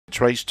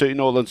Race-2,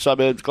 Northern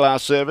Suburbs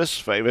Glass Service,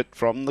 favourite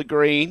from the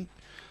green.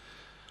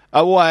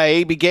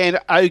 Away, began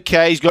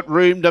okay, he's got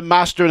room to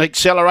muster and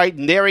accelerate,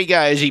 and there he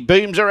goes. He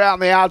booms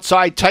around the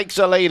outside, takes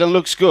the lead and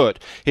looks good.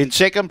 In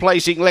second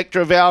place,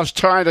 Electra Val's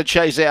trying to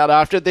chase out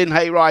after it, then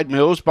Hayride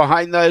Mills.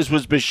 Behind those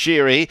was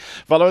Bashiri.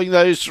 Following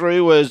those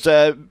through was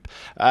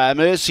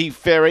Mercy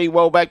Ferry.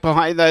 Well back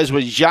behind those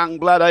was Young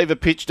Blood.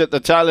 Overpitched at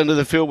the tail end of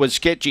the field was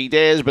Sketchy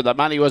Dares, but the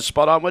money was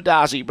spot on with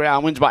Darcy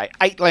Brown. Wins by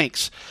 8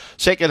 lengths.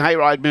 Second,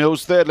 Hayride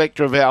Mills. Third,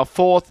 Electra Val.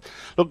 Fourth,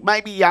 look,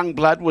 maybe Young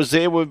Blood was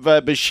there with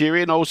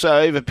Bashiri and also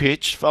overpitched.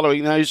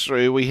 Following those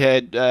through, we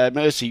had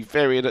Mercy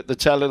Ferry and at the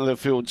tail end of the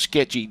field,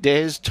 Sketchy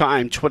Dares.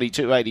 Time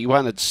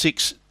 22.81 at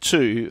 6,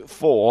 2,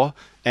 4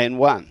 and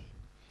 1.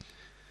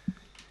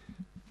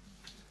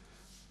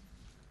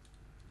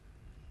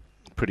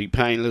 Pretty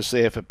painless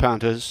there for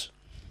punters.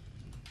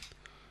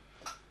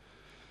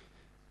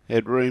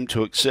 Had room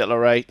to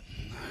accelerate.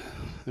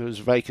 There was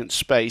vacant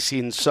space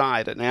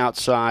inside and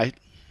outside.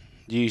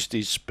 Used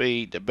his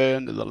speed to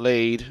burn to the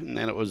lead, and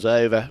then it was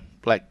over.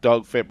 Black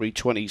Dog, February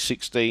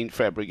 2016.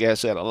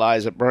 Fabregas out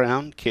Eliza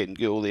Brown. Ken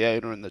Gill, the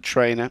owner and the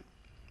trainer.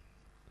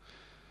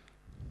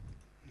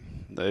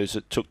 Those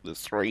that took the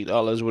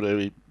 $3 would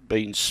have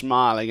been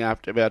smiling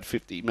after about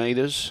 50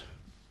 metres.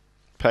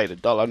 Paid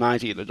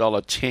 $1.90 and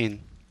 $1.10.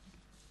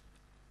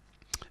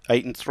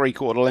 8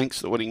 3/4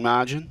 lengths the winning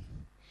margin.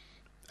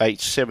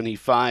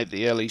 8.75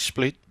 the early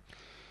split.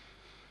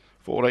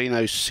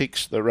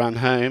 14.06 the run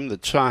home. The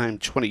time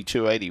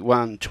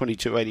 22.81.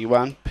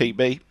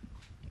 PB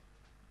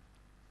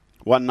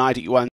 191.